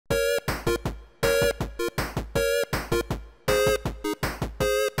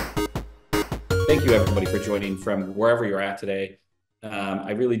Thank you, everybody, for joining from wherever you're at today.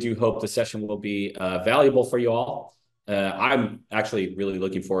 I really do hope the session will be valuable for you all. I'm actually really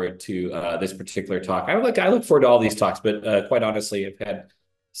looking forward to this particular talk. I look forward to all these talks, but quite honestly, I've had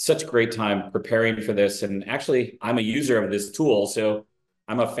such a great time preparing for this. And actually, I'm a user of this tool, so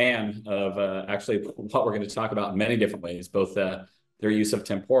I'm a fan of actually what we're going to talk about in many different ways, both their use of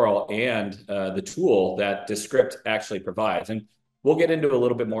Temporal and the tool that Descript actually provides. And we'll get into a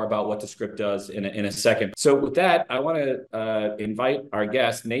little bit more about what Descript does in a second. So with that, I want to invite our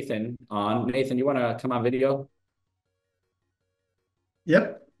guest, Nathan, on. Nathan, you want to come on video?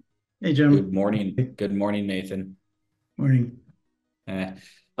 Yep. Hey, Jim. Good morning. Good morning, Nathan. Morning.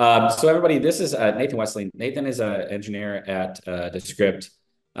 So everybody, this is Nathan Wesling. Nathan is an engineer at Descript.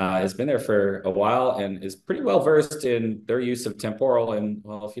 Has been there for a while and is pretty well versed in their use of Temporal. And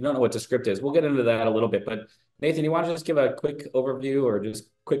well, if you don't know what Descript is, we'll get into that a little bit. But Nathan, you want to just give a quick overview or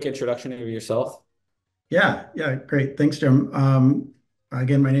just quick introduction of yourself? Yeah, great. Thanks, Jim.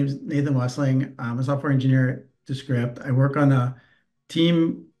 Again, my name is Nathan Wesling. I'm a software engineer at Descript. I work on a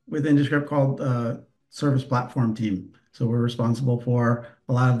team within Descript called Service Platform Team. So we're responsible for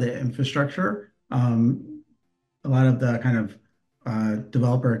a lot of the infrastructure, a lot of the kind of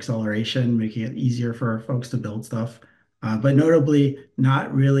developer acceleration, making it easier for folks to build stuff, but notably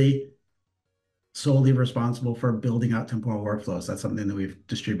not really solely responsible for building out temporal workflows. That's something that we've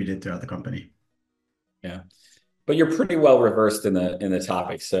distributed throughout the company. Yeah. But you're pretty well reversed in the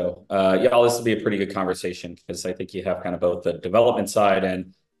topic. So y'all, this will be a pretty good conversation because I think you have kind of both the development side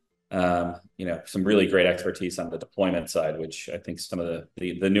and some really great expertise on the deployment side, which I think some of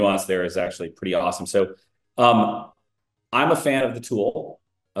the nuance there is actually pretty awesome. So I'm a fan of the tool.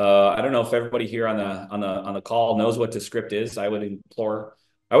 I don't know if everybody here on the call knows what Descript is. I would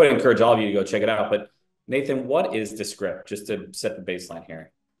encourage all of you to go check it out. But Nathan, what is Descript? Just to set the baseline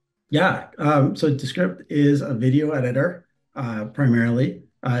here. Yeah, so Descript is a video editor primarily.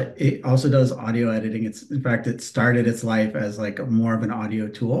 It also does audio editing. In fact, it started its life as like more of an audio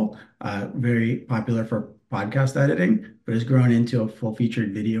tool, very popular for podcast editing, but has grown into a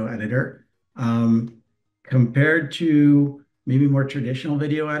full-featured video editor. Compared to maybe more traditional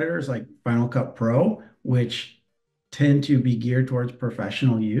video editors like Final Cut Pro, which tend to be geared towards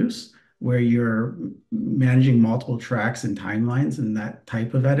professional use, where you're managing multiple tracks and timelines and that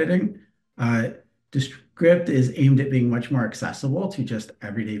type of editing. Descript is aimed at being much more accessible to just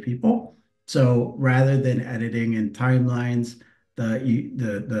everyday people. So rather than editing in timelines,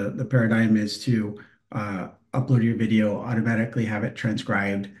 the paradigm is to upload your video, automatically have it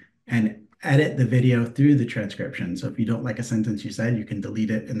transcribed, and edit the video through the transcription. So if you don't like a sentence you said, you can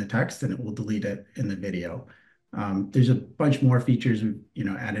delete it in the text and it will delete it in the video. There's a bunch more features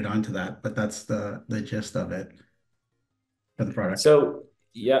we've added onto that, but that's the gist of it for the product. So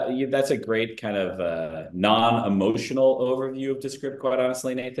yeah, that's a great kind of non-emotional overview of Descript, quite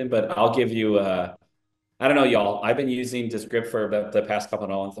honestly, Nathan. But I'll give you, I don't know, y'all. I've been using Descript for about the past couple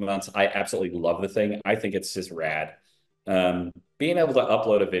of months. I absolutely love the thing. I think it's just rad. Being able to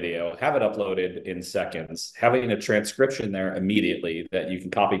upload a video, have it uploaded in seconds, having a transcription there immediately that you can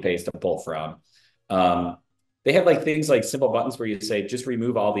copy paste and pull from. They have like things like simple buttons where you say, just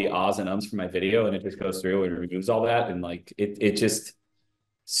remove all the ahs and ums from my video, and it just goes through and removes all that. And like it just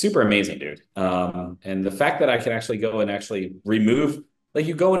super amazing, dude. And the fact that I can actually go and actually remove, like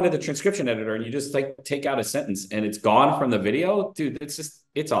you go into the transcription editor and you just like take out a sentence and it's gone from the video, dude,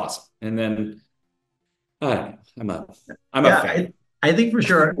 it's awesome. And then I don't know, I'm a fan. I think for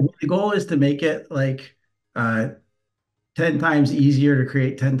sure the goal is to make it like 10 times easier to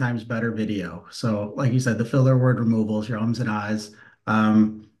create 10 times better video. So like you said, the filler word removals, your ums and ahs.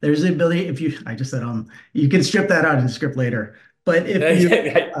 There's the ability, I just said, you can strip that out in script later. But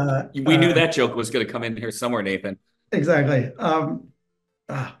if we knew that joke was going to come in here somewhere, Nathan. Exactly.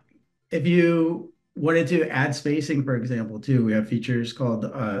 If you wanted to add spacing, for example, too, we have features called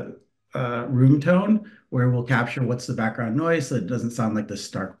room tone, where we'll capture what's the background noise so it doesn't sound like the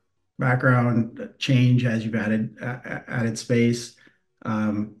stark background change as you've added space.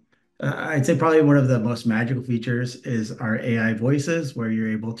 I'd say probably one of the most magical features is our AI voices, where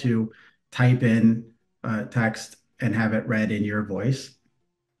you're able to type in text and have it read in your voice.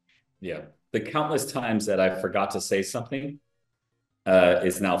 Yeah. The countless times that I forgot to say something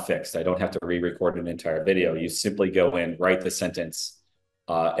is now fixed. I don't have to re-record an entire video. You simply go in, write the sentence,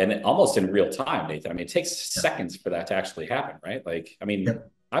 and almost in real time, Nathan. I mean, it takes seconds for that to actually happen, right? Like, I mean,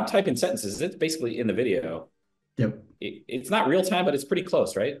 I'm typing sentences. It's basically in the video. Yep. It's not real time, but it's pretty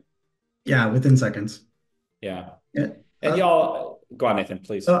close, right? Yeah, within seconds. Yeah. And y'all, go on, Nathan,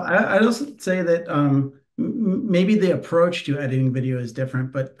 please. So I'd also say that maybe the approach to editing video is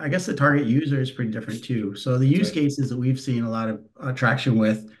different, but I guess the target user is pretty different too. So the That's use right. cases that we've seen a lot of traction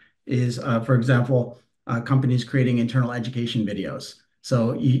with is, for example, companies creating internal education videos.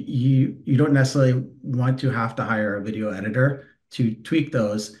 So you don't necessarily want to have to hire a video editor to tweak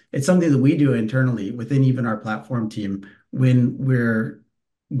those. It's something that we do internally within even our platform team when we're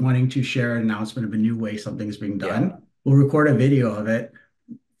wanting to share an announcement of a new way something's being Yeah. done. We'll record a video of it,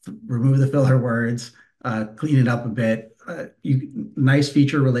 remove the filler words, clean it up a bit. Nice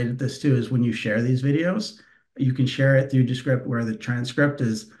feature related to this too is when you share these videos, you can share it through Descript where the transcript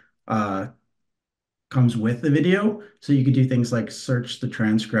is uh, comes with the video. So you could do things like search the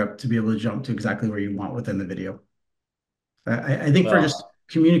transcript to be able to jump to exactly where you want within the video. I think for just Well,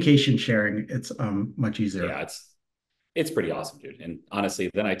 communication sharing, it's much easier. yeah, it's pretty awesome, dude. And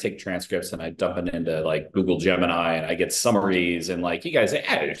honestly, then I take transcripts and I dump it into like Google Gemini and I get summaries and like you guys,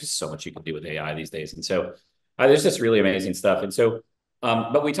 there's just so much you can do with AI these days. And so there's just really amazing stuff. And so,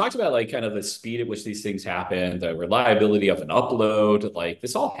 but we talked about like kind of the speed at which these things happen, the reliability of an upload. Like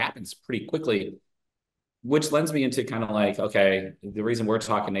this all happens pretty quickly, which lends me into kind of like, okay, the reason we're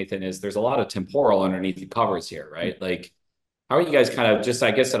talking, Nathan, is there's a lot of temporal underneath the covers here, right? Like, how are you guys kind of just,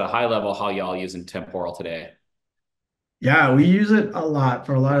 I guess, at a high level, how y'all using temporal today? Yeah, we use it a lot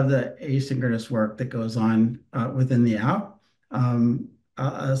for a lot of the asynchronous work that goes on within the app.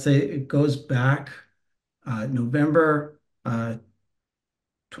 I'll say it goes back November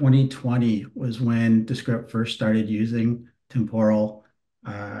 2020 was when Descript first started using Temporal.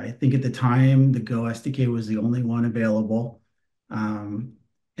 I think at the time the Go SDK was the only one available. Um,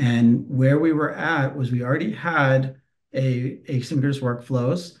 and where we were at was we already had asynchronous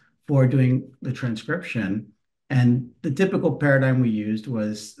workflows for doing the transcription. And the typical paradigm we used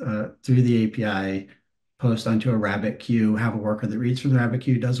was through the API, post onto a rabbit queue, have a worker that reads from the rabbit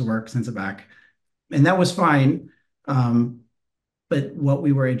queue, does the work, sends it back. And that was fine. But what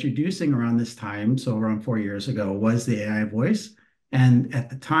we were introducing around this time, so around 4 years ago, was the AI voice. And at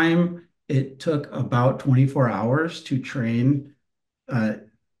the time, it took about 24 hours to train uh,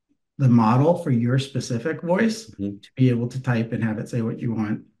 the model for your specific voice Mhm. to be able to type and have it say what you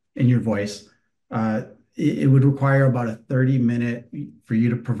want in your voice. Uh, it would require about a 30-minute for you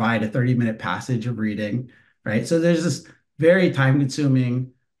to provide a 30-minute passage of reading, right? So there's this very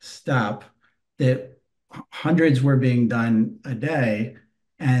time-consuming step that hundreds were being done a day,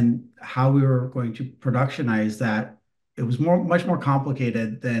 and how we were going to productionize that, it was much more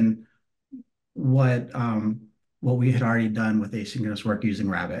complicated than what what we had already done with asynchronous work using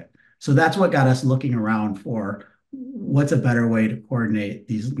Rabbit. So that's what got us looking around for what's a better way to coordinate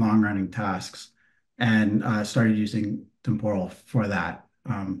these long running tasks, and started using Temporal for that.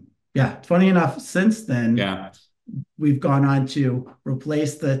 Yeah, funny enough, since then, Yeah. we've gone on to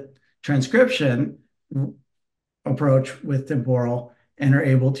replace the transcription approach with Temporal and are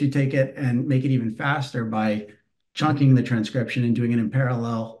able to take it and make it even faster by chunking the transcription and doing it in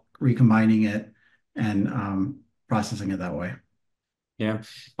parallel, recombining it, and processing it that way. Yeah.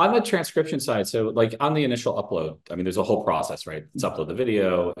 On the transcription side, so like on the initial upload, I mean, there's a whole process, right? It's upload the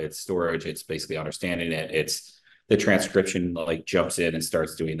video, it's storage, it's basically understanding it. It's the transcription like jumps in and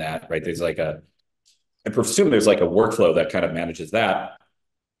starts doing that, right? I presume there's like a workflow that kind of manages that.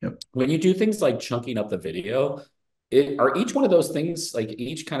 Yep. When you do things like chunking up the video, are each one of those things like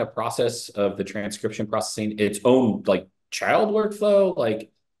each kind of process of the transcription processing its own like child workflow?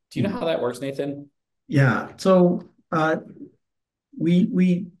 Like, do you know how that works, Nathan? Yeah. So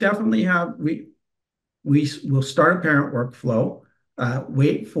we definitely have we will start a parent workflow,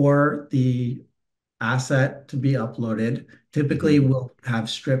 wait for the asset to be uploaded. Typically, Mhm. we'll have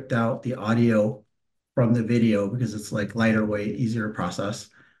stripped out the audio from the video because it's like lighter weight, easier to process.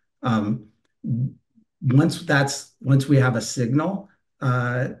 Um, once we have a signal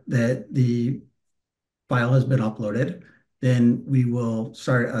that the file has been uploaded, then we will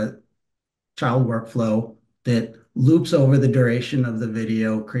start a child workflow that loops over the duration of the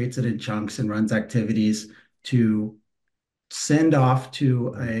video, creates it in chunks, and runs activities to send off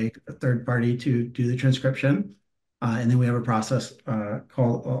to a third party to do the transcription. And then we have a process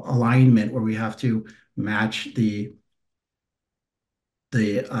called alignment where we have to match the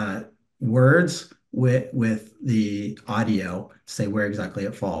words with the audio, say where exactly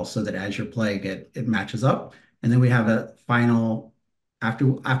it falls, so that as you're playing it, it matches up. And then we have a final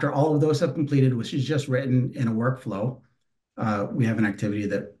after all of those have completed, which is just written in a workflow. We have an activity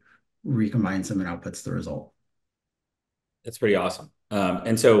that recombines them and outputs the result. That's pretty awesome.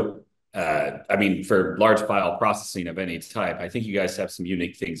 And so, I mean, for large file processing of any type, I think you guys have some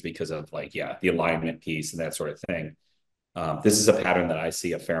unique things because of like, yeah, the alignment piece and that sort of thing. This is a pattern that I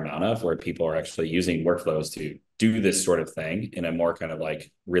see a fair amount of where people are actually using workflows to do this sort of thing in a more kind of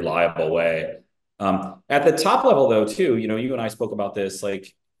like reliable way. At the top level, though, too, you and I spoke about this.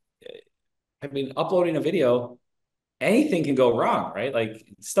 Like, I mean, uploading a video, anything can go wrong, right? Like,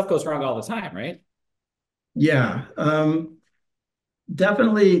 stuff goes wrong all the time, right? Yeah,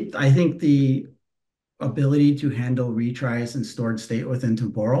 definitely. I think the ability to handle retries and stored state within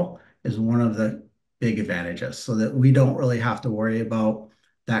Temporal is one of the big advantages so that we don't really have to worry about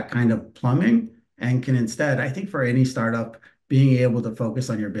that kind of plumbing and can instead, I think for any startup, being able to focus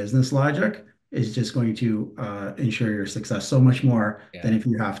on your business logic is just going to ensure your success so much more than Yeah, if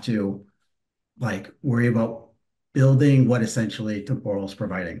you have to like worry about building what essentially Temporal is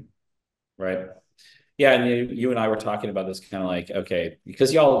providing. right. Yeah, and you and I were talking about this kind of like, okay,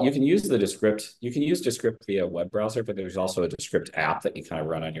 because y'all, you can use you can use Descript via web browser, but there's also a Descript app that you kind of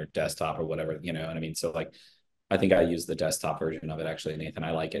run on your desktop or whatever, you know what I mean? So like, I think I use the desktop version of it actually, Nathan.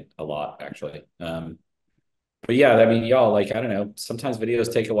 I like it a lot actually. But yeah, I mean, y'all, like, I don't know, sometimes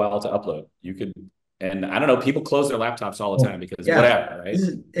videos take a while to upload. And I don't know, people close their laptops all the Oh, time because yeah, whatever, this right?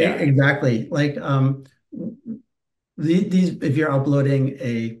 is Yeah, exactly like these if you're uploading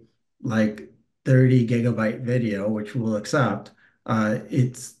a like 30 gigabyte video, which we'll accept,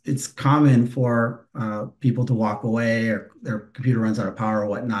 it's common for people to walk away or their computer runs out of power or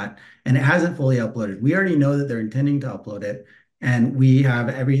whatnot, and it hasn't fully uploaded. We already know that they're intending to upload it, and we have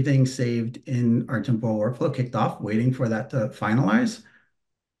everything saved in our temporal workflow kicked off, waiting for that to finalize.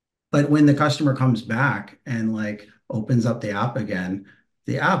 But when the customer comes back and like opens up the app again,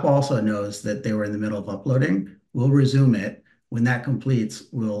 the app also knows that they were in the middle of uploading. We'll resume it. When that completes,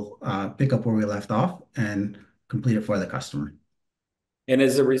 we'll pick up where we left off and complete it for the customer. and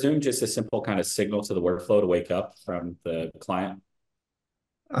is the resume just a simple kind of signal to the workflow to wake up from the client?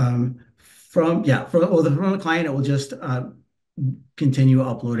 From the client, it will just continue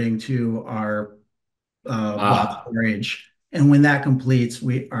uploading to our blob Ah, storage. And when that completes,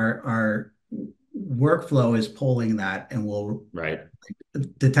 our workflow is pulling that and will right.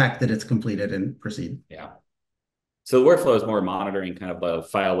 detect that it's completed and proceed. Yeah. So the workflow is more monitoring kind of the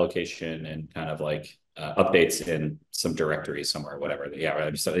file location and kind of like updates in some directory somewhere, whatever. Yeah,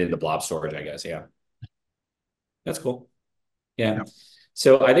 right. So in the blob storage, I guess. Yeah, that's cool. Yeah. Yeah.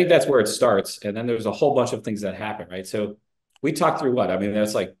 So I think that's where it starts. And then there's a whole bunch of things that happen, right? So we talked through what? I mean,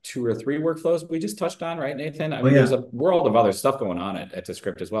 that's like two or three workflows we just touched on, right, Nathan? I Oh mean, there's yeah. a world of other stuff going on at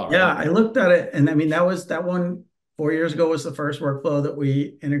Descript as well, Yeah, right? I looked at it and I mean that one 4 years ago was the first workflow that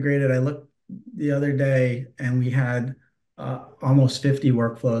we integrated. I looked the other day and we had almost 50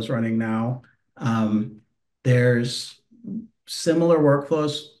 workflows running now. There's similar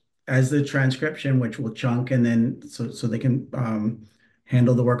workflows as the transcription, which will chunk and then so they can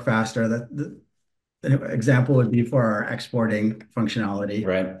handle the work faster. The example would be for our exporting functionality,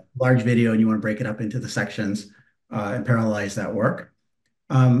 Right. large video, and you want to break it up into the sections and parallelize that work.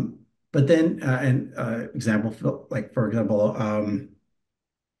 Um, but then, an example, like for example,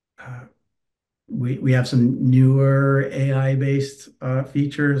 uh, we have some newer AI based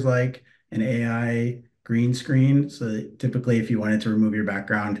features like an AI green screen. So typically, if you wanted to remove your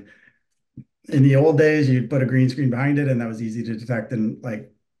background, in the old days, you'd put a green screen behind it, and that was easy to detect and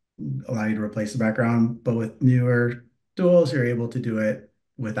like allow you to replace the background. But with newer tools, you're able to do it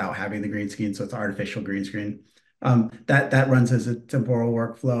without having the green screen, so it's artificial green screen. That runs as a temporal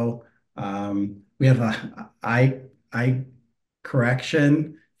workflow. We have a eye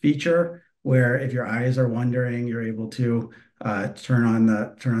correction feature where if your eyes are wandering, you're able to turn on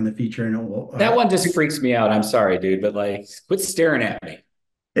the feature, and it will That one just freaks me out. I'm sorry, dude, but like, quit staring at me,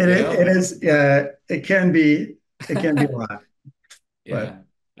 you it know? is it can be a lot, but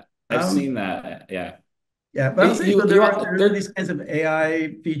Yeah. I've um seen that. Yeah. yeah, but You, I'll say so you, there you, are these kinds of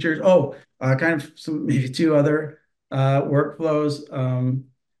AI features. Oh, kind of some maybe two other workflows,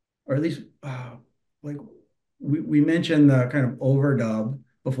 or at least like we mentioned the kind of overdub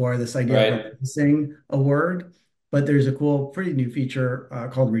before, this idea of right. replacing a word, but there's a cool, pretty new feature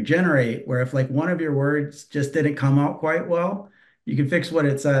called regenerate, where if like one of your words just didn't come out quite well, you can fix what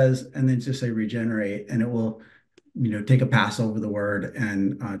it says and then just say regenerate, and it will, take a pass over the word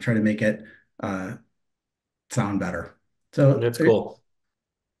and try to make it uh, sound better. So That's cool.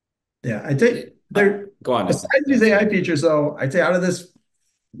 yeah, I'd say there, Go on, Nathan. besides Yeah, these AI sorry. features, though, I'd say out of this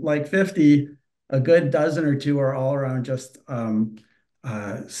like 50, a good dozen or two are all around just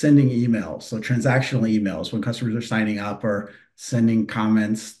sending emails. So transactional emails when customers are signing up or sending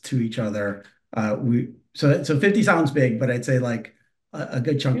comments to each other. So 50 sounds big, but I'd say like a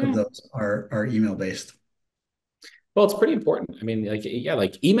good chunk of Yeah. those are email based. Well, it's pretty important. I mean, like, yeah,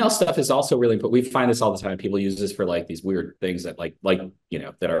 like email stuff is also really important. We find this all the time. People use this for like these weird things that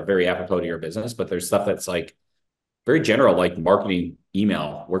that are very apropos to your business, but there's stuff that's like very general, like marketing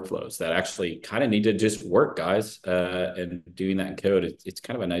email workflows that actually kind of need to just work, guys. And doing that in code, it's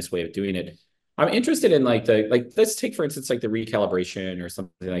kind of a nice way of doing it. I'm interested in let's take for instance like the recalibration or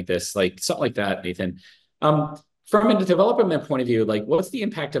something like this, like something like that, Nathan. Um, from a development point of view, like what's the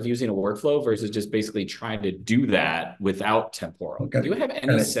impact of using a workflow versus just basically trying to do that without temporal? Okay, Do you have any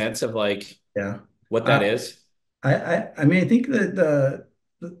got it. sense of like Yeah. what that Uh, is? I mean, I think that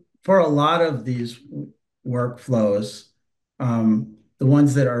for a lot of these workflows, the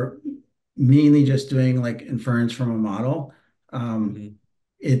ones that are mainly just doing like inference from a model, um, Mhm.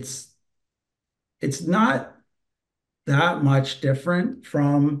 it's it's not that much different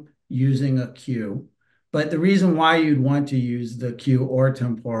from using a queue. But the reason why you'd want to use the queue or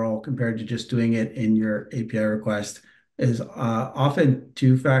temporal compared to just doing it in your API request is often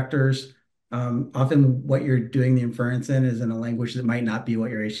two factors. Often what you're doing the inference in is in a language that might not be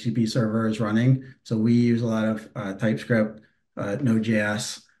what your HTTP server is running. So we use a lot of TypeScript,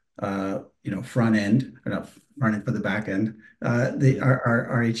 Node.js, front end, or not front end for the back end, Mhm.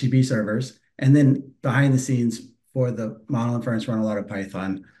 our HTTP servers. And then behind the scenes, for the model inference, run a lot of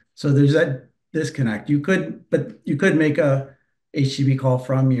Python. So there's that disconnect. You could make a HTTP call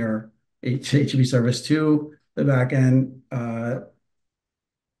from your HTTP service to the backend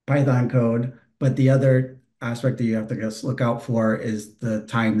Python code, but the other aspect that you have to just look out for is the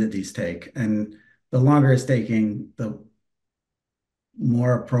time that these take. And the longer it's taking, the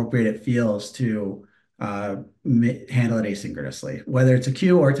more appropriate it feels to handle it asynchronously, whether it's a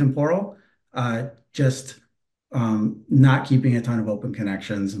queue or temporal, just not keeping a ton of open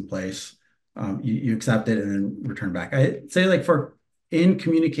connections in place. You accept it and then return back. I say like for in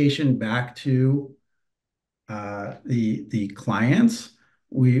communication back to the clients,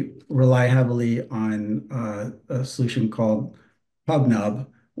 we rely heavily on a solution called PubNub,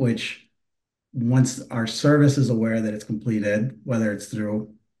 which once our service is aware that it's completed, whether it's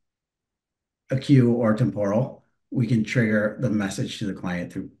through a queue or temporal, we can trigger the message to the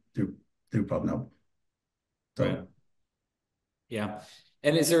client through PubNub. Right. So Yeah.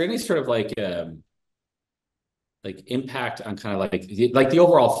 And is there any sort of like impact on kind of like the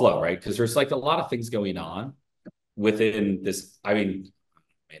overall flow, right? Because there's like a lot of things going on within this. I mean,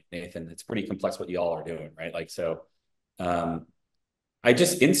 Nathan, it's pretty complex what you all are doing, right? Like so, um, I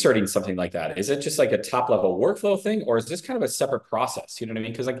just inserting something like that. Is it just like a top level workflow thing, or is this kind of a separate process? You know what I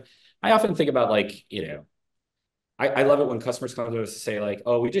mean? Because like I often think about I love it when customers come to us to say like,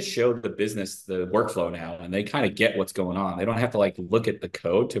 oh, we just showed the business the workflow now, and they kind of get what's going on. They don't have to like look at the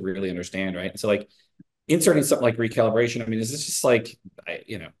code to really understand, right? And so like inserting something like recalibration, I mean, is this just like,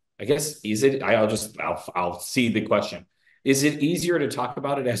 I guess, is it, I'll see the question. Is it easier to talk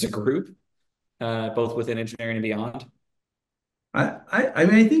about it as a group, both within engineering and beyond? I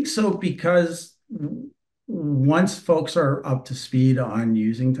mean, I think so because once folks are up to speed on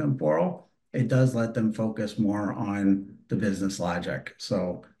using temporal, it does let them focus more on the business logic.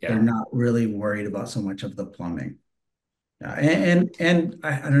 So they're Yeah. not really worried about so much of the plumbing. Yeah, I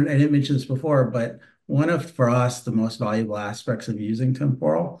didn't mention this before, but one of for us the most valuable aspects of using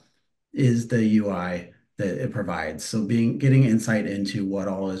temporal is the UI that it provides. So being getting insight into what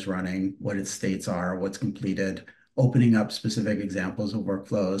all is running, what its states are, what's completed, opening up specific examples of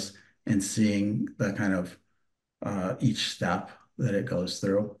workflows and seeing the kind of each step that it goes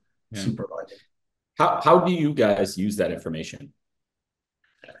through. Yeah. Super valuable. How do you guys use that information?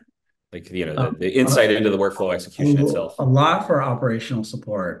 Like, Um, the uh, insight into the workflow execution a itself. lot for operational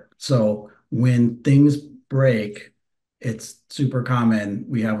support. So when things break, it's super common.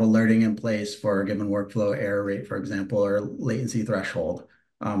 We have alerting in place for a given workflow error rate, for example, or latency threshold.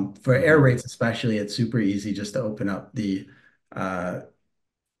 For error Mhm. rates, especially, it's super easy just to open up the uh,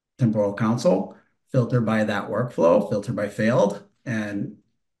 temporal console, filter by that workflow, filter by failed, and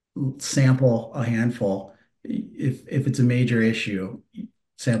sample a handful. If it's a major issue,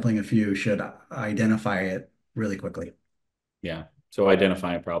 sampling a few should identify it really quickly. Yeah. So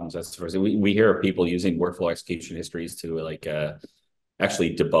identifying problems, that's first. We hear of people using workflow execution histories to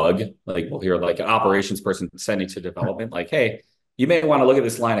actually debug. Like we'll hear like an operations person sending to development, like, hey, you may want to look at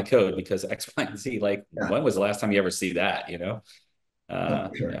this line of code because X, Y, and Z. Like, Yeah, when was the last time you ever see that? oh,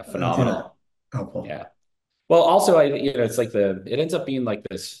 for sure. Yeah, I see that phenomenal. helpful. Yeah. Well, also, it's like it ends up being like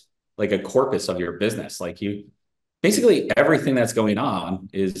this, like a corpus of your business. Like basically everything that's going on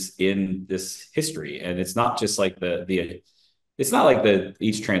is in this history, and it's not just like it's not like the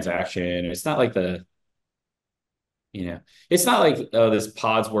each transaction. It's not like You know, it's not like, oh, this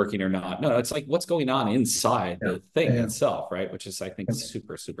pod's working or not. No, it's like what's going on inside Yeah. the thing Yeah. itself, right? Which is, I think, Yeah.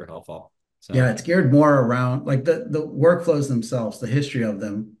 super, super helpful. Yeah, So, it's geared more around like the workflows themselves, the history of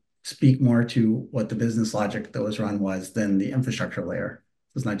them speak more to what the business logic that was run was than the infrastructure layer.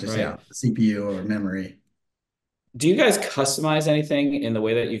 It's not just, yeah, right. CPU or memory. Do you guys customize anything in the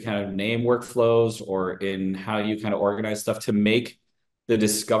way that you kind of name workflows or in how you kind of organize stuff to make the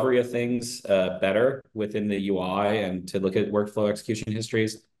discovery of things better within the UI and to look at workflow execution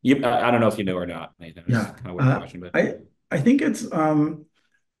histories? I don't know if you know or not, Nathan. It's Yeah. kind of a weird question, but I think it's I'll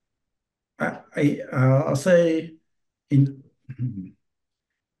say in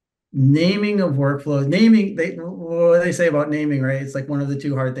naming of workflows, naming they what do they say about naming, right? It's like one of the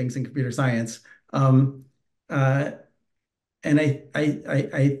two hard things in computer science. Um, uh, and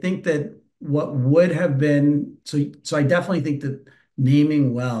I think that what would have been so I definitely think that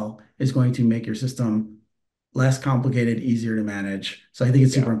naming well is going to make your system less complicated, easier to manage. So I think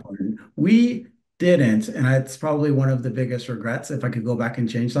it's super yeah, important. We didn't, and it's probably one of the biggest regrets. If I could go back and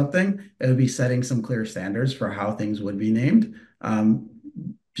change something, it would be setting some clear standards for how things would be named.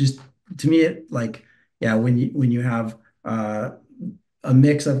 Just to me, it like, yeah, when you have a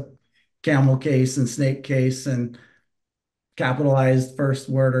mix of camel case and snake case and capitalized first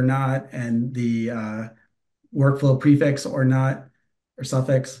word or not, and the workflow prefix or not, or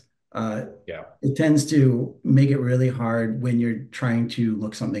suffix, uh, yeah, it tends to make it really hard when you're trying to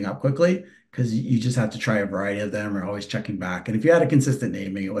look something up quickly because you just have to try a variety of them or always checking back. And if you had a consistent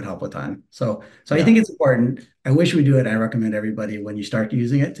naming, it would help a ton. So I think yeah. it's important. I wish we do it. I recommend everybody when you start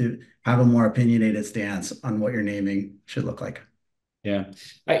using it to have a more opinionated stance on what your naming should look like. Yeah.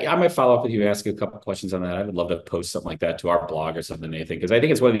 I might follow up with you and ask you a couple of questions on that. I would love to post something like that to our blog or something, Nathan, because I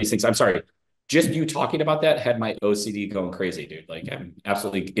think it's one of these things. I'm sorry. Just you talking about that had my OCD going crazy, dude. Like I'm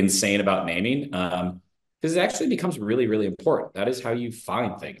absolutely insane about naming. Because it actually becomes really, really important. That is how you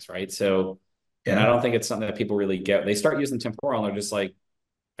find things, right? So, and I Yeah. don't think it's something that people really get. They start using temporal and they're just like,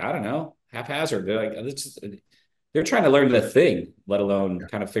 I don't know, haphazard. They're like, they're trying to learn the thing, let alone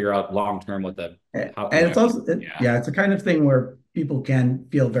kind of figure out long term what the how, And it's also, yeah. yeah, it's a kind of thing where people can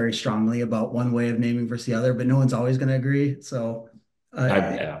feel very strongly about one way of naming versus the other, but no one's always going to agree. So,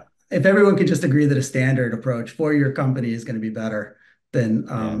 Yeah, if everyone could just agree that a standard approach for your company is going to be better than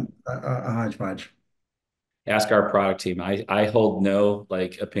yeah. a hodgepodge. Ask our product team. I hold no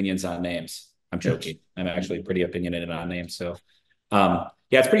like opinions on names. I'm Yeah. joking. I'm actually pretty opinionated on names. So yeah,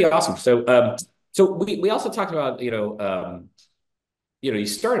 it's pretty awesome. So we also talked about, you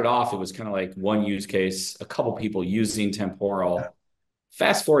started off, it was kind of like one use case, a couple people using temporal.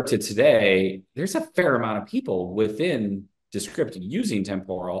 Fast forward to today, there's a fair amount of people within Descript using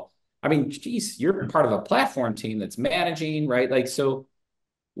temporal. I mean, geez, you're part of a platform team that's managing, right? Like, so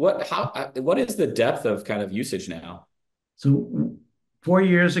what is the depth of kind of usage now? So 4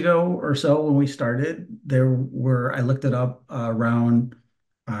 years ago or so when we started, I looked it up, uh,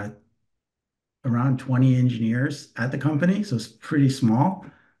 around 20 engineers at the company. So it's pretty small.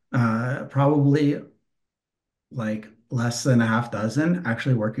 Probably like less than a half dozen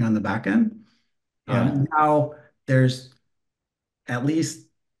actually working on the back end. Yeah. Now there's at least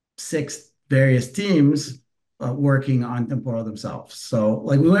six various teams working on Temporal themselves. So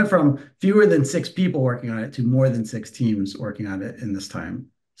like we went from fewer than six people working on it to more than six teams working on it in this time.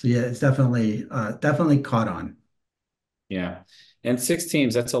 So yeah, it's definitely caught on. Yeah. And six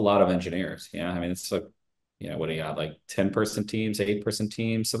teams, that's a lot of engineers. Yeah. I mean, it's like, what do you got? Like 10-person teams, 8-person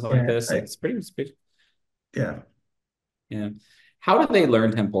teams, something like Yeah, this. Like it's pretty, yeah. yeah. How do they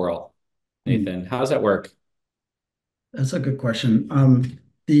learn temporal, Hmm. Nathan? How does that work? That's a good question.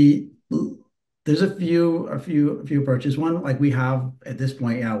 The there's a few approaches. One, like we have at this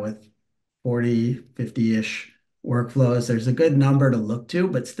point, yeah, with 40, 50-ish workflows, there's a good number to look to,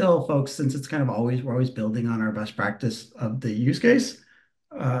 but still, folks, since it's kind of we're always building on our best practice of the use case,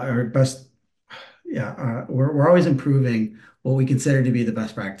 our best, yeah, we're always improving what we consider to be the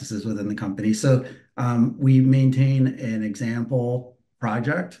best practices within the company. So we maintain an example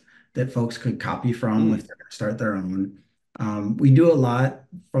project that folks could copy from if Hmm, they're going to start their own. We do a lot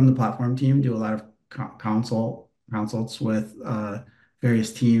from the platform team, do a lot of consults with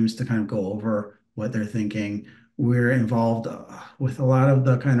various teams to kind of go over what they're thinking. We're involved with a lot of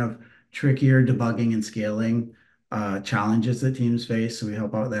the kind of trickier debugging and scaling challenges that teams face, so we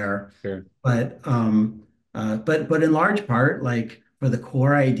help out there. sure. But in large part, like for the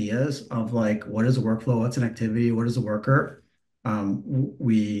core ideas of like what is a workflow, what's an activity, what is a worker,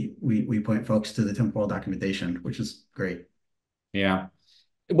 we point folks to the temporal documentation, which is great. Yeah.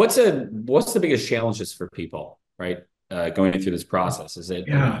 What's the biggest challenges for people, right? Going through this process? Is it,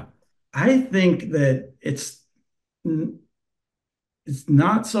 Yeah, I think that it's it's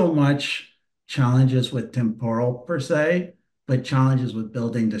not so much challenges with temporal per se, but challenges with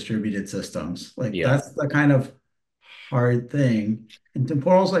building distributed systems. Like Yeah. that's the kind of hard thing. And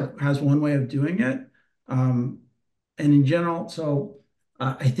temporal's like has one way of doing it. Um, and in general, so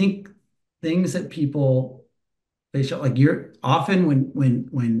I think things that people they show like you're often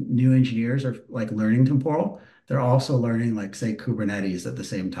when new engineers are like learning temporal, they're also learning like say Kubernetes at the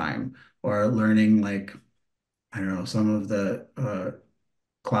same time, or learning like I don't know some of the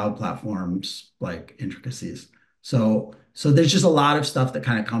cloud platforms like intricacies. So there's just a lot of stuff that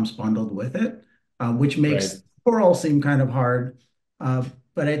kind of comes bundled with it, which Right. makes Coral seem kind of hard.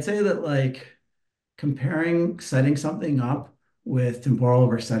 But I'd say that like comparing setting something up with Temporal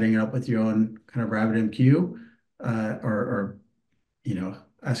over setting it up with your own kind of RabbitMQ or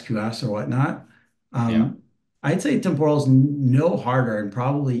SQS or whatnot, Yeah. um, I'd say Temporal's no harder and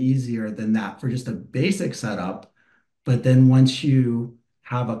probably easier than that for just a basic setup. But then once you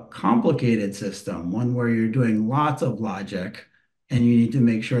have a complicated system, one where you're doing lots of logic and you need to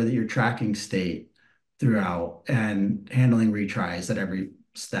make sure that you're tracking state throughout and handling retries at every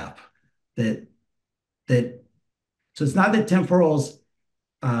step, that that so it's not that temporal's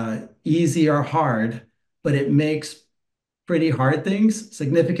easy or hard, but it makes pretty hard things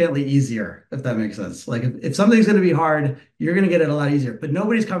significantly easier, if that makes sense. Like if something's going to be hard, you're going to get it a lot easier. But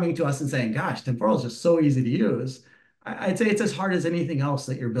nobody's coming to us and saying, gosh, temporal is just so easy to use. I'd say it's as hard as anything else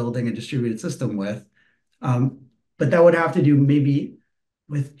that you're building a distributed system with. Um, but that would have to do maybe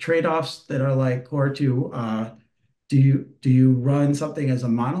with trade-offs that are like core to do you run something as a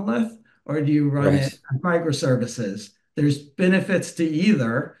monolith or do you run it Right. as microservices? There's benefits to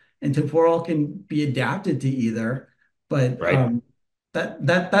either, and temporal can be adapted to either, but Right.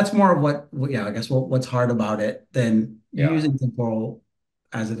 that's more of yeah, I guess what's hard about it than Yeah. using temporal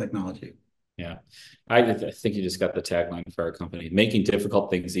as a technology. Yeah. I think you just got the tagline for our company, making difficult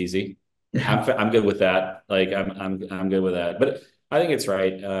things easy. Yeah, I'm good with that. Like I'm good with that. But I think it's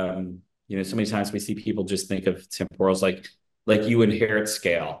right. So many times we see people just think of temporals like you inherit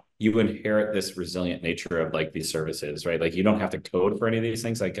scale. You inherit this resilient nature of like these services, right? Like you don't have to code for any of these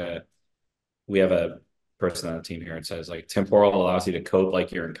things. Like we have a person on the team here and says like temporal allows you to code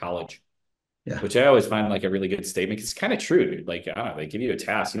like you're in college, yeah, which I always find like a really good statement. It's kind of true, dude. Like, I don't know, they give you a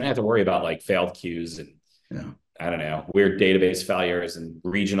task. You don't have to worry about like failed queues and yeah. I don't know, weird database failures and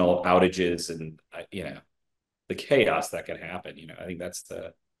regional outages and the chaos that can happen. I think that's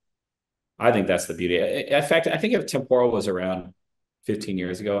the beauty. In fact, I think if Temporal was around 15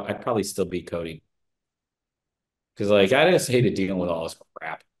 years ago, I'd probably still be coding because like I just hated dealing with all this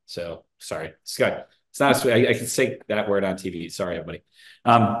crap. So sorry, Scott. It's not a sweet. I can say that word on TV. Sorry, everybody.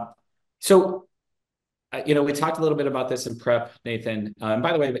 Um, so we talked a little bit about this in prep, Nathan.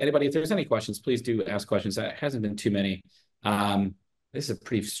 By the way, anybody, if there's any questions, please do ask questions. That hasn't been too many. Um, this is a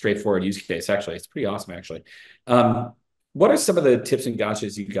pretty straightforward use case, actually. It's pretty awesome, actually. Um, what are some of the tips and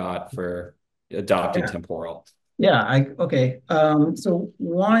gotchas you got for adopting Yeah. temporal? Yeah, I okay. So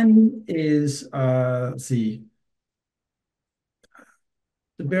one is let's see.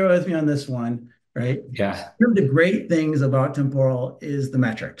 So bear with me on this one, right? Yeah, One of the great things about temporal is the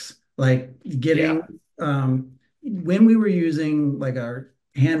metrics. Like getting yeah, when we were using like our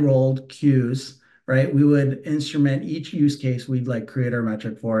hand rolled queues, right? We would instrument each use case, we'd like create our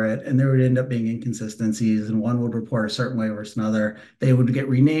metric for it, and there would end up being inconsistencies, and one would report a certain way versus another. They would get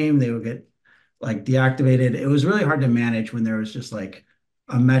renamed, they would get like deactivated. It was really hard to manage when there was just like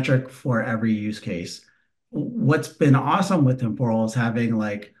a metric for every use case. What's been awesome with Temporal is having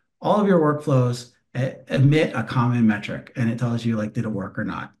like all of your workflows emit a common metric and it tells you like did it work or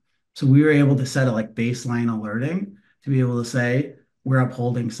not. So we were able to set a like baseline alerting to be able to say we're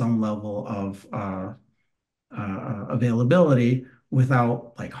upholding some level of availability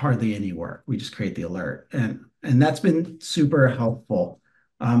without like hardly any work. We just create the alert, and that's been super helpful.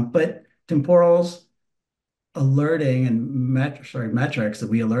 But temporals alerting and metrics that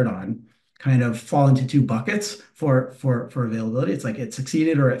we alert on kind of fall into two buckets for availability. It's like it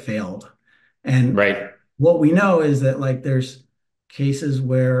succeeded or it failed. And right. what we know is that like there's cases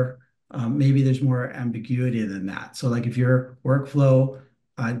where maybe there's more ambiguity than that. So like if your workflow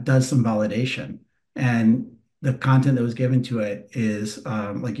does some validation and the content that was given to it is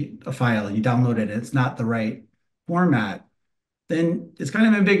like a file and you download it and it's not the right format, then it's kind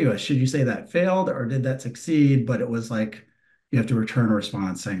of ambiguous. Should you say that failed or did that succeed? But it was like you have to return a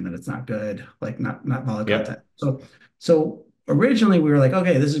response saying that it's not good, like not valid content. Yep. So originally we were like,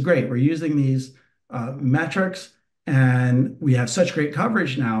 okay, this is great. We're using these metrics and we have such great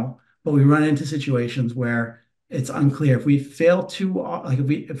coverage now, but we run into situations where it's unclear. If we fail to like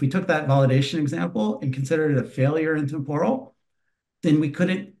if we took that validation example and considered it a failure in temporal, then we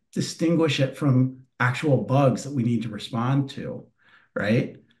couldn't distinguish it from actual bugs that we need to respond to,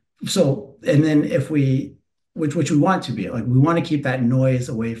 right? So, and then if we, which we want to be, like we want to keep that noise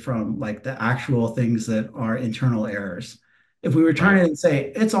away from like the actual things that are internal errors. If we return Right. it and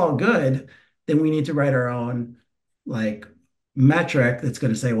say it's all good, then we need to write our own like metric that's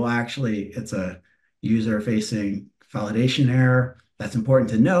going to say, well, actually, it's a user-facing validation error. That's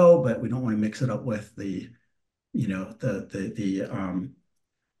important to know, but we don't want to mix it up with the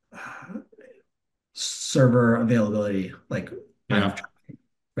server availability like kind of Yeah.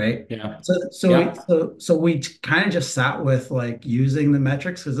 right. Yeah. Yeah. So we kind of just sat with like using the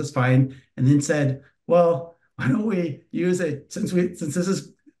metrics because it's fine, and then said, well, why don't we use it since this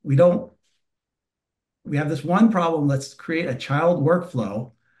is we don't we have this one problem. Let's create a child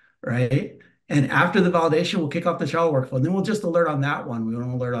workflow, right? And after the validation, we'll kick off the child workflow. And then we'll just alert on that one. We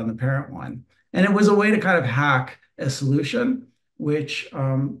won't alert on the parent one. And it was a way to kind of hack a solution, which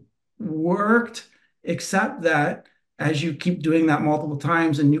worked, except that as you keep doing that multiple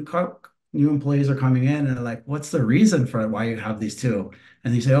times and new employees are coming in and they're like, what's the reason for why you have these two?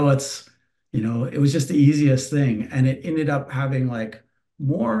 And they say, oh, it was just the easiest thing. And it ended up having like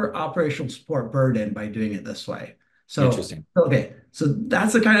more operational support burden by doing it this way. So, Interesting. okay, so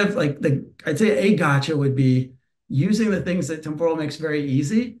that's the kind of like I'd say a gotcha would be using the things that temporal makes very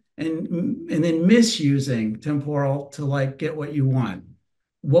easy and then misusing temporal to like get what you want.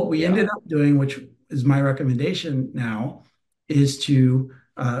 What we ended Yeah. up doing, which is my recommendation now, is to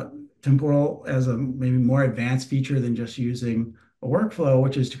temporal as a maybe more advanced feature than just using a workflow,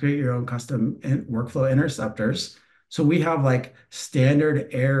 which is to create your own custom workflow interceptors. So we have like standard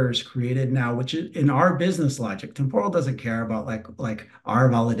errors created now, which is in our business logic. Temporal doesn't care about like our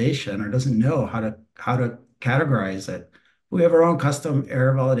validation or doesn't know how to categorize it. We have our own custom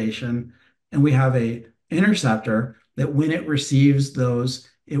error validation, and we have a interceptor that when it receives those,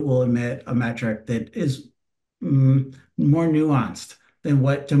 it will emit a metric that is more nuanced than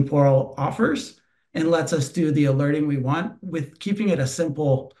what temporal offers and lets us do the alerting we want with keeping it a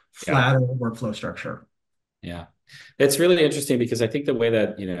simple, Yeah. flatter workflow structure. Yeah. It's really interesting because I think the way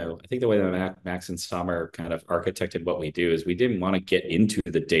that, I think the way that Max and Summer kind of architected what we do is we didn't want to get into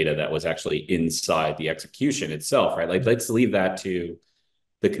the data that was actually inside the execution itself, right? Like, let's leave that to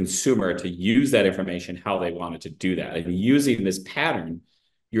the consumer to use that information how they wanted to do that. And using this pattern,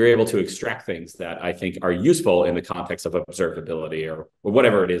 you're able to extract things that I think are useful in the context of observability or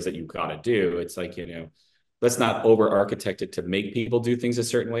whatever it is that you've got to do. It's like, let's not over architect it to make people do things a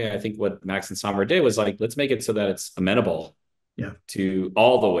certain way. I think what Max and Sommer did was like, let's make it so that it's amenable Yeah. to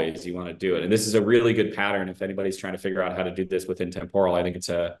all the ways you want to do it. And this is a really good pattern. If anybody's trying to figure out how to do this within Temporal, I think it's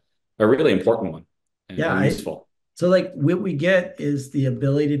a really important one Yeah. and useful. So like what we get is the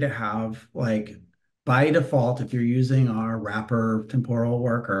ability to have like by default, if you're using our wrapper temporal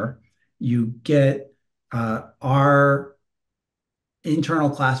worker, you get our internal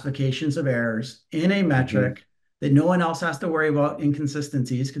classifications of errors in a Mm-hmm. metric that no one else has to worry about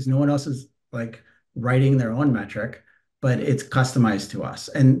inconsistencies because no one else is like writing their own metric, but it's customized to us.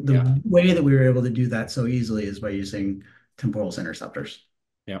 And the Yeah. way that we were able to do that so easily is by using temporal's interceptors.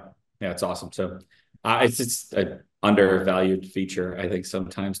 Yeah. Yeah. It's awesome. So it's an undervalued feature, I think,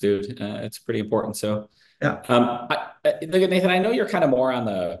 sometimes, dude. It's pretty important. So Yeah. look, Nathan, I know you're kind of more on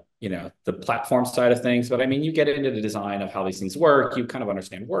the platform side of things, but I mean, you get into the design of how these things work. You kind of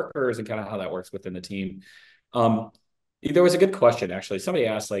understand workers and kind of how that works within the team. Um, there was a good question, actually. Somebody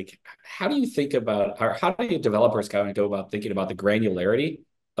asked, like, how do you think about, or how do developers kind of go about thinking about the granularity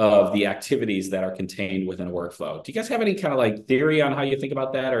of the activities that are contained within a workflow? Do you guys have any kind of like theory on how you think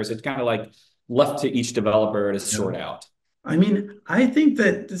about that? Or is it kind of like left to each developer to Yeah. sort out? I mean, I think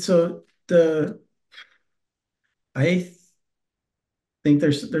that so the I think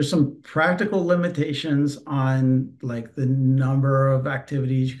there's some practical limitations on like the number of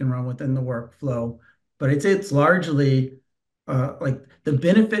activities you can run within the workflow, but it's largely like the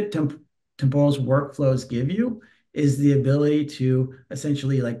benefit Temporal's workflows give you is the ability to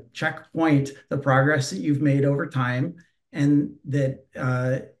essentially like checkpoint the progress that you've made over time, and that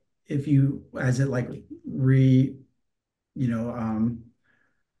if you as it like you know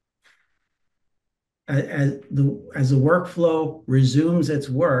as the workflow resumes its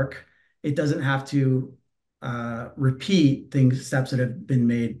work, it doesn't have to repeat steps that have been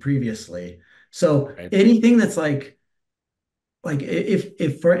made previously. So Right. anything that's like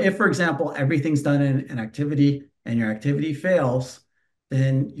if for example everything's done in an activity and your activity fails,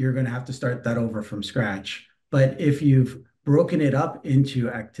 then you're going to have to start that over from scratch. But if you've broken it up into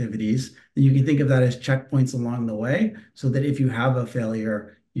activities, then you can think of that as checkpoints along the way, so that if you have a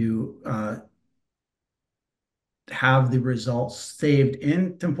failure, you have the results saved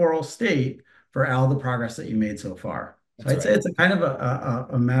in temporal state for all the progress that you made so far. So That's I'd say right. it's a kind of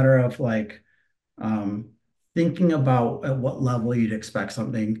a matter of like um, thinking about at what level you'd expect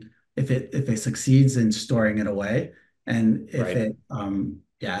something if it succeeds in storing it away, and if Right. it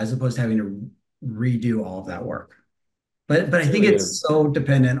yeah, as opposed to having to redo all of that work. But I It's think really a it's so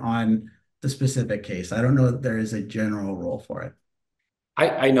dependent on the specific case. I don't know that there is a general rule for it.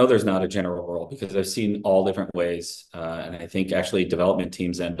 I know there's not a general rule because I've seen all different ways. And I think actually development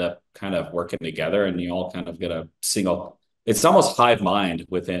teams end up kind of working together and you all kind of get a single, it's almost hive mind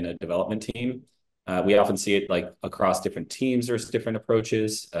within a development team. We often see it like across different teams, there's different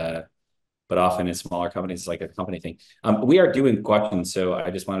approaches. But often in smaller companies, it's like a company thing. We are doing questions, so I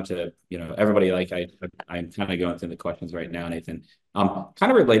just wanted to, everybody like I'm kind of going through the questions right now, Nathan.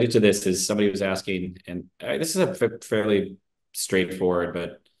 Kind of related to this is somebody was asking, and this is a fairly straightforward,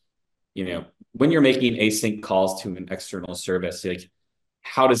 but when you're making async calls to an external service, like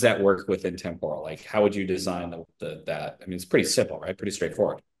how does that work within Temporal? Like how would you design that? I mean, it's pretty simple, right? Pretty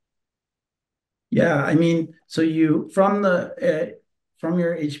straightforward. Yeah, I mean, so you from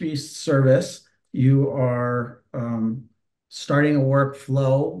your HB service, you are starting a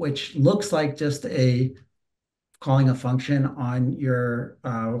workflow, which looks like just a calling a function on your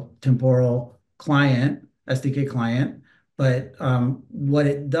temporal client, SDK client. But what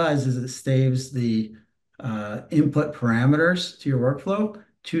it does is it saves the input parameters to your workflow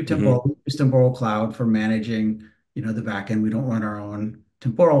to Temporal. Mm-hmm. We use Temporal Cloud for managing, the backend. We don't run our own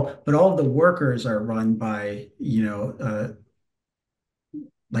Temporal, but all of the workers are run by,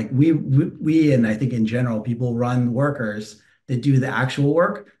 like we and I think in general people run workers that do the actual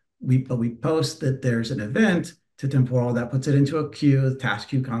work. But we post that there's an event to Temporal that puts it into a queue, the task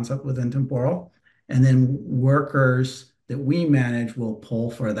queue concept within Temporal, and then workers that we manage will pull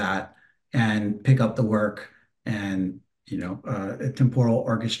for that and pick up the work, and Temporal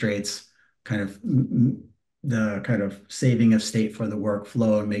orchestrates kind of the kind of saving of state for the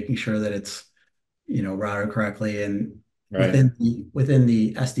workflow and making sure that it's routed correctly, and Right. within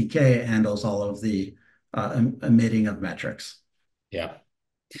the SDK, it handles all of the emitting of metrics. Yeah.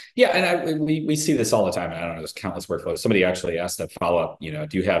 Yeah, and we see this all the time. And I don't know, there's countless workflows. Somebody actually asked a follow up. Do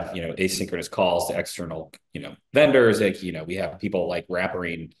you have asynchronous calls to external vendors? Like we have people like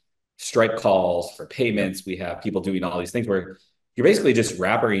wrapping strike calls for Yep. payments. We have people doing all these things where you're basically just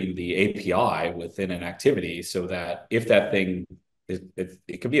wrapping the API within an activity so that if that thing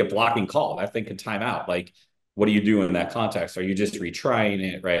it could be a blocking call, that thing can time out. Like, what do you do in that context? Are you just retrying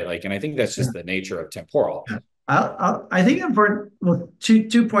it, right? Like, and I think that's Yeah. just the nature of temporal. Yeah. I think important, well,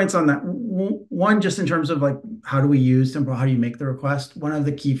 two points on that. One, just in terms of like, how do we use Temporal? How do you make the request? One of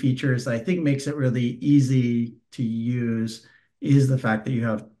the key features that I think makes it really easy to use is the fact that you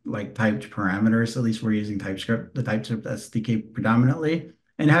have like typed parameters. At least we're using TypeScript, the TypeScript SDK predominantly.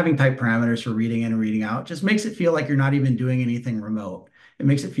 And having type parameters for reading in and reading out just makes it feel like you're not even doing anything remote. It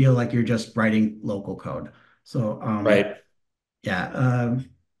makes it feel like you're just writing local code. So, Right. yeah.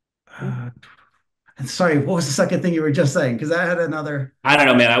 Uh, and sorry, what was the second thing you were just saying? Because I had another. I don't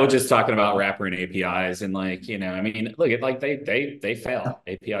know, man. I was just talking about wrapper and APIs and like, I mean, look at like they fail.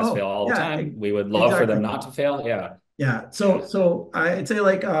 APIs fail Oh, all the yeah, time. We would love for them exactly. not to fail. Yeah. Yeah. Yeah. So I'd say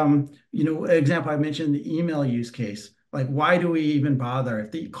like example I mentioned the email use case. Like, why do we even bother?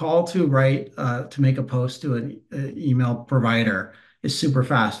 If the call to write to make a post to an email provider is super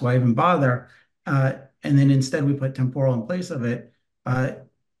fast, why even bother? And then instead we put temporal in place of it. Uh,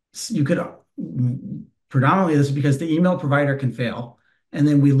 you could predominantly this is because the email provider can fail, and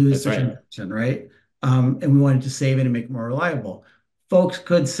then we lose That's the right. transaction, right? And we wanted to save it and make it more reliable. Folks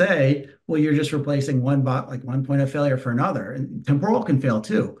could say, well, you're just replacing one bot, like one point of failure for another, and temporal can fail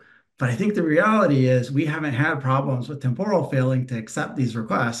too. But I think the reality is we haven't had problems with temporal failing to accept these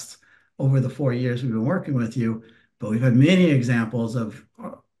requests over the 4 years we've been working with you. But we've had many examples of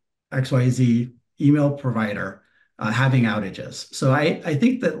XYZ email provider having outages. So I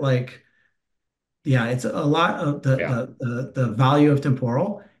think that like, yeah, it's a lot of Yeah. the value of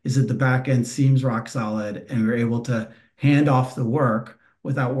temporal is that the back end seems rock solid and we're able to hand off the work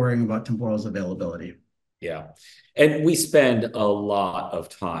without worrying about temporal's availability. Yeah. And we spend a lot of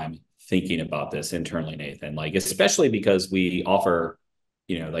time thinking about this internally, Nathan, like, especially because we offer,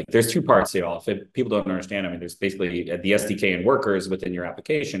 like there's two parts to it all. If people don't understand, I mean, there's basically the SDK and workers within your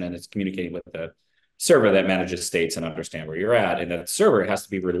application, and it's communicating with the server that manages states and understand where you're at. And that server has to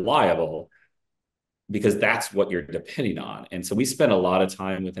be reliable because that's what you're depending on. And so we spend a lot of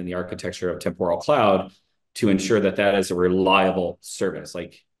time within the architecture of Temporal Cloud to ensure that that is a reliable service.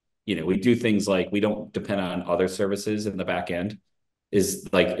 Like, we do things like we don't depend on other services in the back end. Is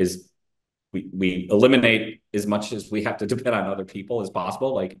we eliminate as much as we have to depend on other people as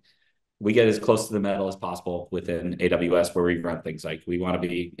possible. Like we get as close to the metal as possible within AWS where we run things. Like we want to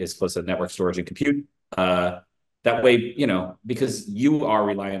be as close to network storage and compute. That way, because you are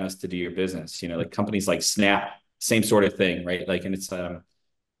relying on us to do your business, like companies like Snap, same sort of thing, right? Like, and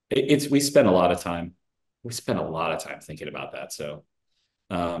it's we spend a lot of time. We spend a lot of time thinking about that. So,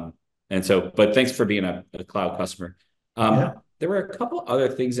 um, but thanks for being a cloud customer. Yeah. There were a couple other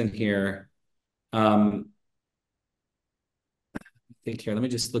things in here. Um, I think here, let me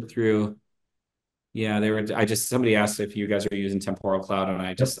just look through. Yeah, somebody asked if you guys are using Temporal Cloud,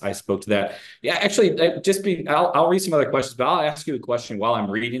 and Yep. I spoke to that. Yeah, actually, I'll read some other questions, but I'll ask you a question while I'm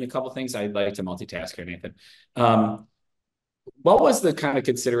reading a couple things. I'd like to multitask here, Nathan. Um, what was the kind of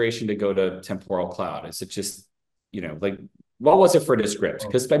consideration to go to Temporal Cloud? Is it just, like, what was it for Descript? Oh,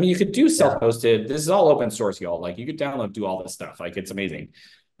 Because I mean, you could do yeah. self-hosted. This is all open source, y'all. Like, you could download, do all this stuff. Like, it's amazing.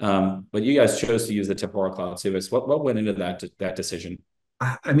 But you guys chose to use the Temporal Cloud service. What went into that decision?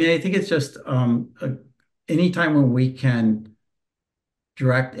 I mean, I think it's just anytime when we can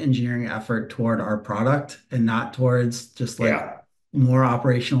direct engineering effort toward our product and not towards just like Yeah. more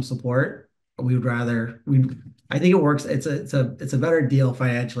operational support, we would rather we I think it works. It's a better deal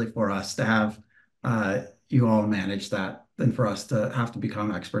financially for us to have you all manage that than for us to have to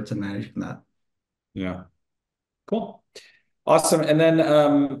become experts in managing that. Yeah. Cool. Awesome. And then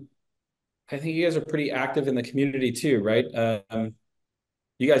I think you guys are pretty active in the community too, right?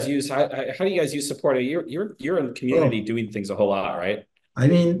 You guys use how do you guys use support? You're in the community Oh, doing things a whole lot, right? I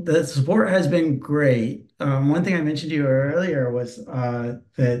mean, the support has been great. One thing I mentioned to you earlier was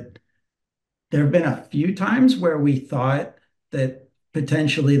that there have been a few times where we thought that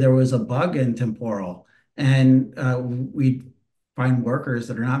potentially there was a bug in Temporal, and we'd find workers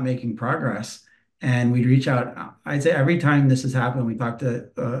that are not making progress, and we'd reach out. I'd say every time this has happened, we talked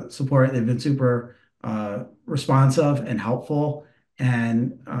to support. They've been super responsive and helpful,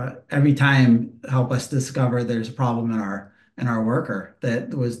 and every time help us discover there's a problem in our worker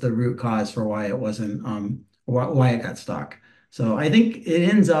that was the root cause for why it wasn't why it got stuck. So I think it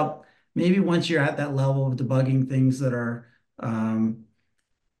ends up maybe once you're at that level of debugging things that are um,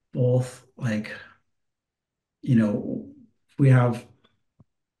 both like, if we have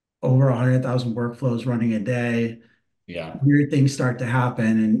over 100,000 workflows running a day, Yeah. weird things start to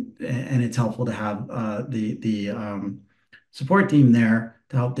happen, and it's helpful to have the support team there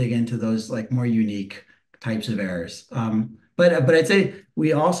to help dig into those like more unique types of errors. But I'd say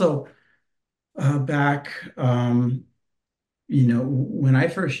we also back when I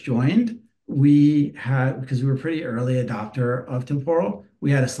first joined, we had, because we were pretty early adopter of Temporal,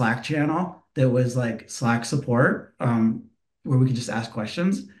 we had a Slack channel that was like Slack support, where we could just ask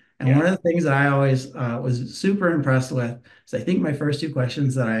questions. And one Yeah. of the things that I always was super impressed with is I think my first two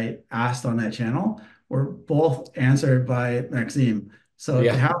questions that I asked on that channel were both answered by Maxime. So to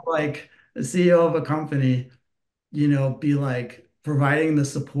Yeah. have like the CEO of a company be like providing the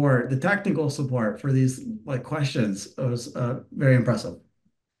support, the technical support for these like questions. It was very impressive.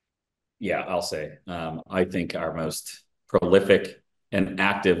 Yeah, I'll say. I think our most prolific and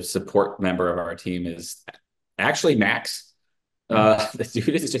active support member of our team is actually Max. Hmm. The dude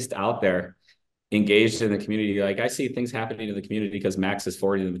is just out there engaged in the community. Like I see things happening in the community because Max is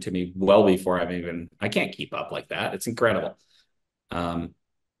forwarding them to me well before I can't keep up like that. It's incredible. Um,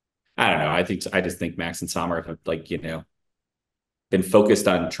 I don't know. I just think Max and Sommer have been focused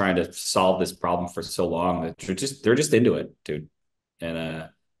on trying to solve this problem for so long that they're just into it, dude. And I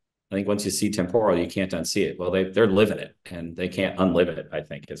think once you see Temporal, you can't unsee it. Well, they're living it and they can't unlive it, I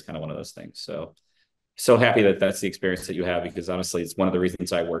think is kind of one of those things. So happy that that's the experience that you have, because honestly, it's one of the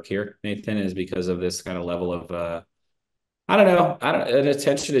reasons I work here, Nathan, is because of this kind of level of, I don't know, an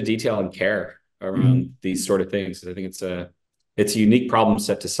attention to detail and care around Mhm. these sort of things. I think it's a unique problem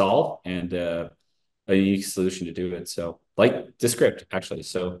set to solve, and a unique solution to do it. So like Descript actually.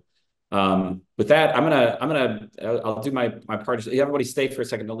 So with that, I'll do my part. Everybody stay for a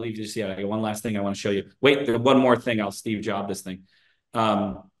second. Don't leave just yet. I got one last thing I want to show you. Wait, one more thing. I'll Steve Job this thing.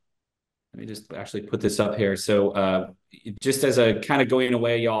 Let me just actually put this up here. So just as a kind of going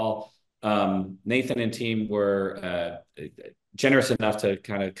away, y'all, Nathan and team were generous enough to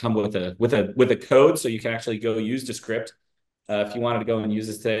kind of come with a code, so you can actually go use Descript. If you wanted to go and use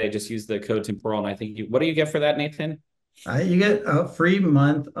this today, just use the code Temporal. And I think what do you get for that, Nathan? You get a free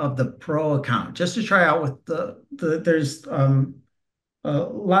month of the pro account just to try out with there's a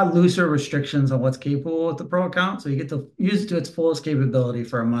lot looser restrictions on what's capable with the pro account. So you get to use it to its fullest capability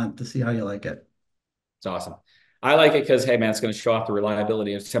for a month to see how you like it. It's awesome. I like it because, hey, man, it's going to show off the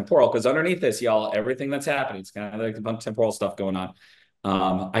reliability of Temporal. Because underneath this, y'all, everything that's happening, it's kind of like a bunch of Temporal stuff going on.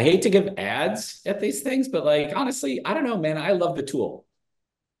 I hate to give ads at these things, but like honestly, I don't know, man. I love the tool.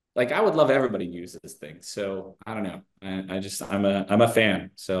 Like I would love everybody to use this thing. So I don't know. I'm a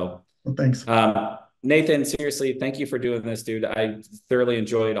fan. So Well, thanks. Nathan, seriously, thank you for doing this, dude. I thoroughly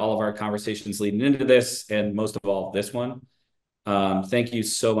enjoyed all of our conversations leading into this, and most of all, this one. Thank you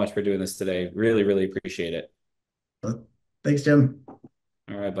so much for doing this today. Really, really appreciate it. Thanks, Jim.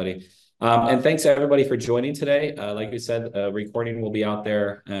 All right, buddy. And thanks everybody for joining today. Like we said, recording will be out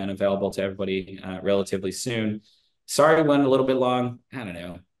there and available to everybody relatively soon. Sorry, went a little bit long. I don't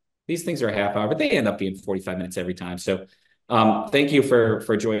know. These things are a half hour, but they end up being 45 minutes every time. So thank you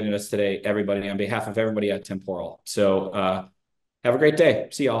for joining us today, everybody, on behalf of everybody at Temporal. So have a great day.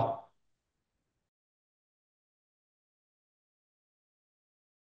 See y'all.